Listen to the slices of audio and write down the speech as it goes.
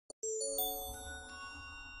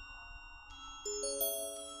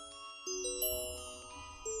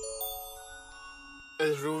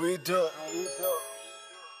Ese es Rubito.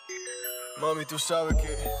 Mami, tú sabes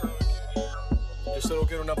que yo solo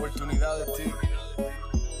quiero una oportunidad de ti.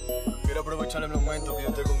 Quiero aprovechar el momento que yo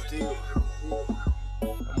esté contigo.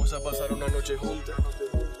 Vamos a pasar una noche juntas.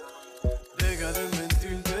 Deja de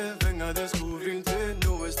mentirte, ven a descubrirte.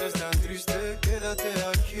 No estés tan triste, quédate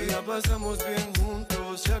aquí. La pasamos bien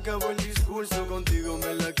juntos, se acabó el discurso. Contigo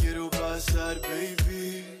me la quiero pasar,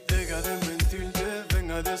 baby. Deja de mentirte,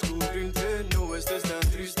 ven a descubrirte. No estés tan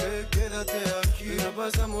triste, quédate aquí. La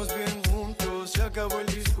pasamos bien juntos, se acabó el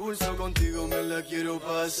discurso. Contigo me la quiero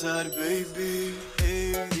pasar, baby.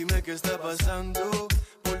 Hey, dime qué está pasando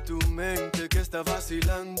por tu mente, que está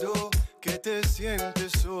vacilando, que te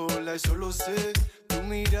sientes sola y solo sé. Tu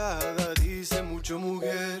mirada dice mucho,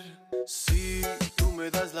 mujer. Si tú me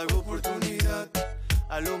das la oportunidad,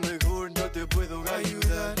 a lo mejor yo te puedo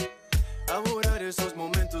ayudar a borrar esos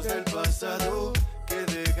momentos del pasado que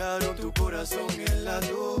dejaron tu corazón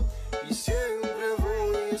helado. Y siempre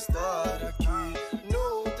voy a estar aquí,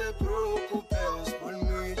 no te preocupes por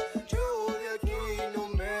mí. Yo de aquí no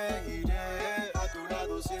me iré, a tu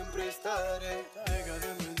lado siempre estaré. Deja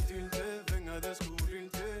de mentirte, ven a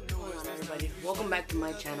descubrirte. No What's going on, everybody? Welcome back to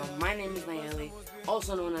my channel. My name is Nayeli,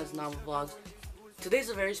 also known as Nava VLOGS. Today's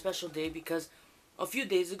a very special day because a few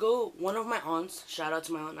days ago, one of my aunts, shout out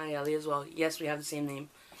to my aunt Nayeli as well, yes, we have the same name,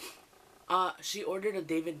 she ordered a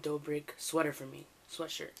David Dobrik sweater for me,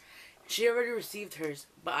 sweatshirt. She already received hers,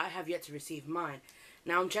 but I have yet to receive mine.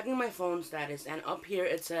 Now I'm checking my phone status, and up here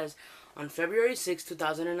it says on February 6,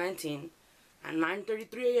 2019, at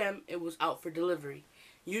 9:33 a.m. it was out for delivery.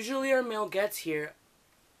 Usually our mail gets here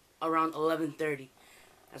around 11:30.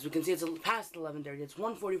 As we can see, it's past 11:30. It's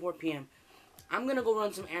 1:44 p.m. I'm gonna go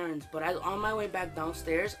run some errands, but on my way back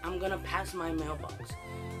downstairs, I'm gonna pass my mailbox.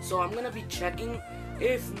 So I'm gonna be checking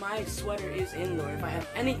if my sweater is in there, if I have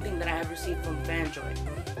anything that I have received from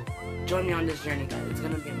Fanjoy. Join me on this journey, guys. It's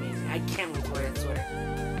gonna be amazing. I can't wait to wear that sweater.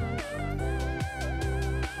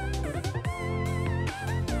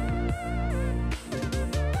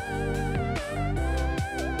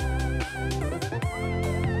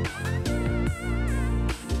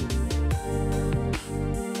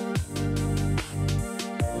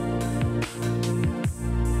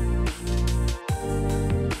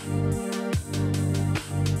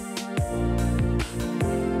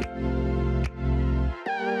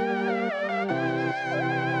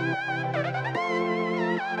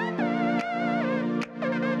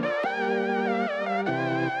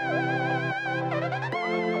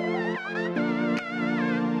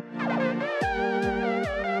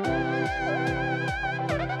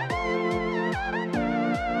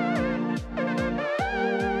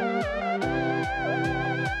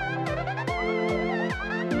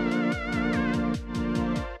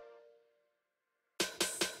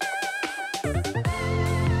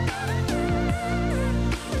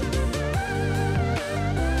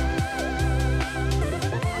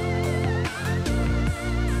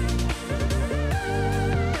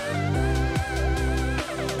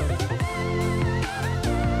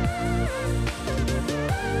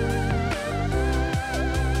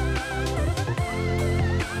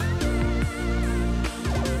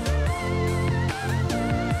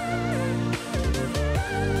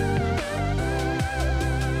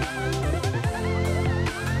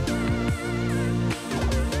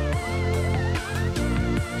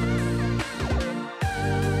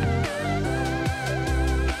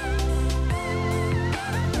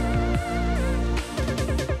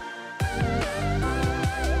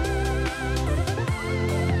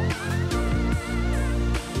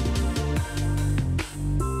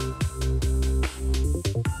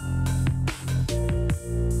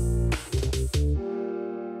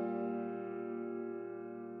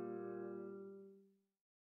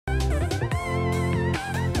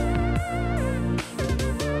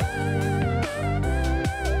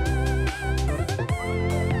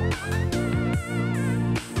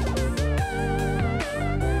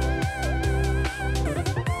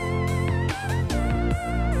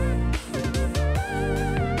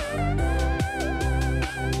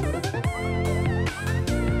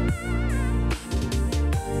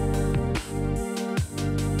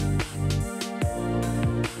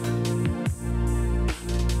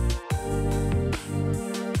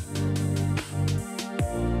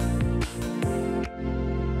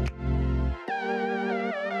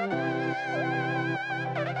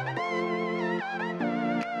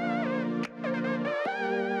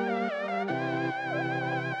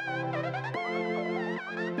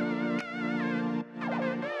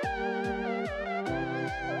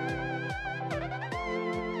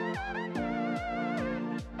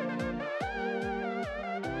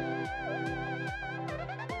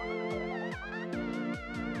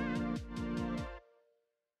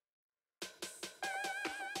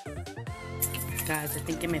 Guys, I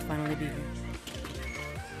think it may finally be here.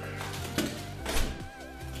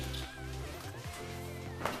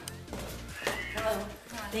 Hello.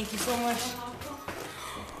 Thank you so much.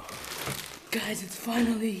 Guys, it's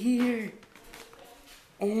finally here.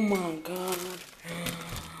 Oh my god.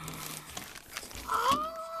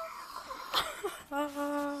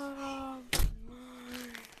 Oh my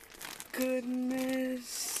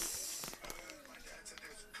goodness.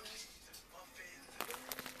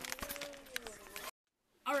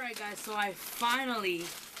 Alright guys, so I finally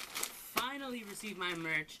received my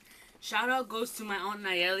merch. Shout out goes to my aunt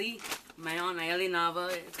Nayeli. My aunt Nayeli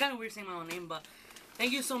Nava. It's kind of weird saying my own name, but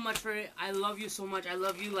thank you so much for it. I love you so much. I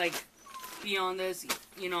love you like beyond this,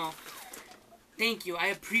 you know. Thank you. I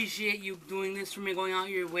appreciate you doing this for me, going out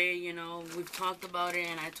your way, you know. We've talked about it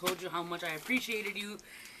and I told you how much I appreciated you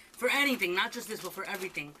for anything, not just this, but for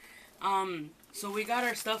everything. So we got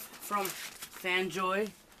our stuff from Fanjoy,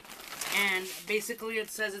 and basically it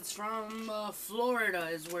says it's from Florida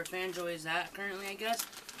is where Fanjoy is at currently, I guess.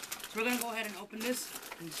 So we're gonna go ahead and open this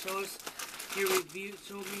and show us your review.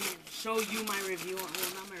 Show you my review. Well,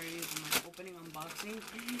 not my review, but my opening unboxing.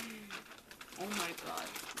 Oh my god.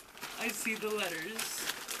 I see the letters.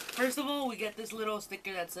 First of all, we get this little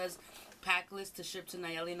sticker that says pack list to ship to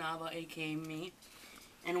Nayeli Nava, aka me.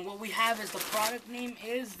 And what we have is the product name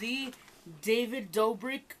is the David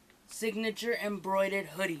Dobrik signature embroidered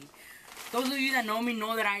hoodie. Those of you that know me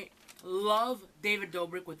know that I love David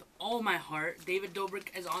Dobrik with all my heart. David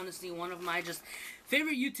Dobrik is honestly one of my just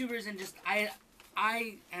favorite YouTubers, and just I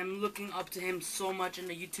am looking up to him so much in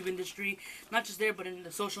the YouTube industry, not just there but in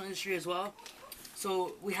the social industry as well.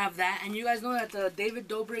 So we have that, and you guys know that the David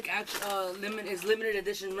Dobrik is limited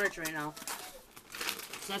edition merch right now.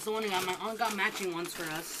 So that's the one I got. My aunt got matching ones for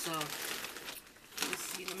us. So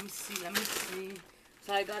let me see.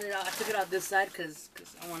 So I got it out. I took it out this side because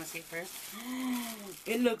I want to see it first.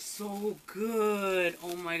 It looks so good.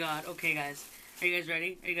 Oh my god. Okay, guys. Are you guys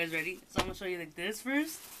ready? So I'm gonna show you like this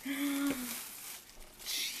first.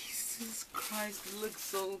 Jesus Christ, it looks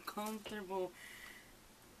so comfortable.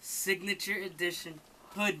 Signature edition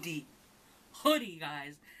hoodie,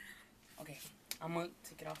 guys. Okay, I'm gonna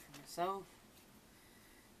take it off for myself.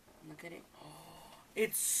 Look at it. Oh,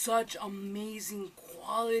 it's such amazing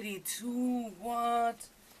quality too. What?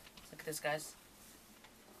 Look at this, guys.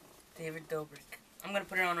 David Dobrik. I'm gonna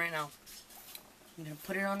put it on right now.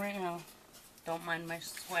 Don't mind my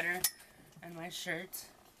sweater and my shirt.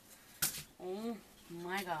 Oh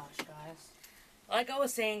my gosh, guys. Like I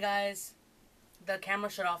was saying, guys, the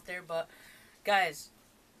camera shut off there, but guys,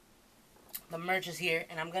 the merch is here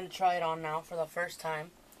and I'm gonna try it on now for the first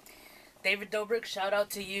time. David Dobrik, shout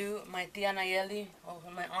out to you. My tia Nayeli,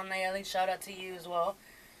 my aunt Nayeli, shout out to you as well,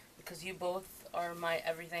 because you both are my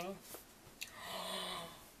everything.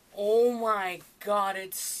 Oh my god,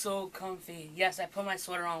 it's so comfy. Yes, I put my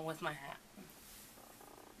sweater on with my hat.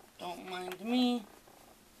 Don't mind me.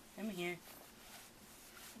 I'm here.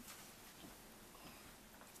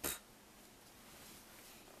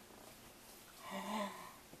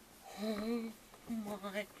 Oh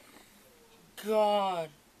my god.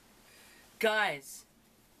 Guys.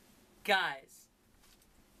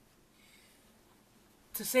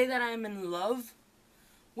 To say that I'm in love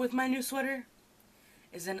with my new sweater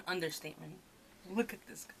is an understatement. Look at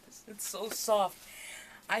this, guys. It's so soft.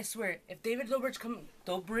 I swear, if David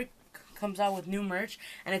Dobrik comes out with new merch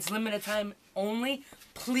and it's limited time only,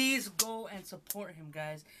 please go and support him,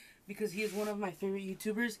 guys, because he is one of my favorite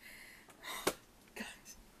YouTubers.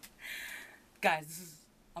 Guys, this is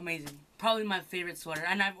amazing. Probably my favorite sweater.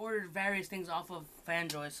 And I've ordered various things off of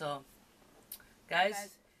Fanjoy. So,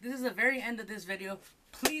 guys, this is the very end of this video.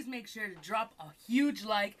 Please make sure to drop a huge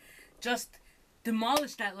like. Just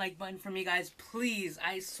demolish that like button for me, guys. Please.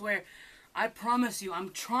 I swear. I promise you,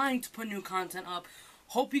 I'm trying to put new content up.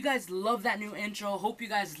 Hope you guys love that new intro. Hope you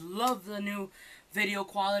guys love the new video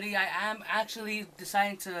quality. I am actually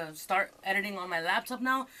deciding to start editing on my laptop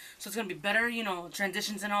now. So it's going to be better, you know,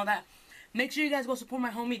 transitions and all that. Make sure you guys go support my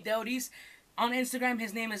homie Deodis on Instagram.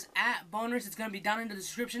 His name is @boners. It's going to be down in the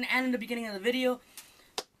description and in the beginning of the video.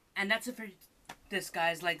 And that's it for this,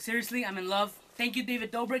 guys. Like, seriously, I'm in love. Thank you,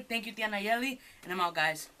 David Dobrik. Thank you, Tia Nayeli. And I'm out,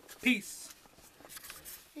 guys. Peace.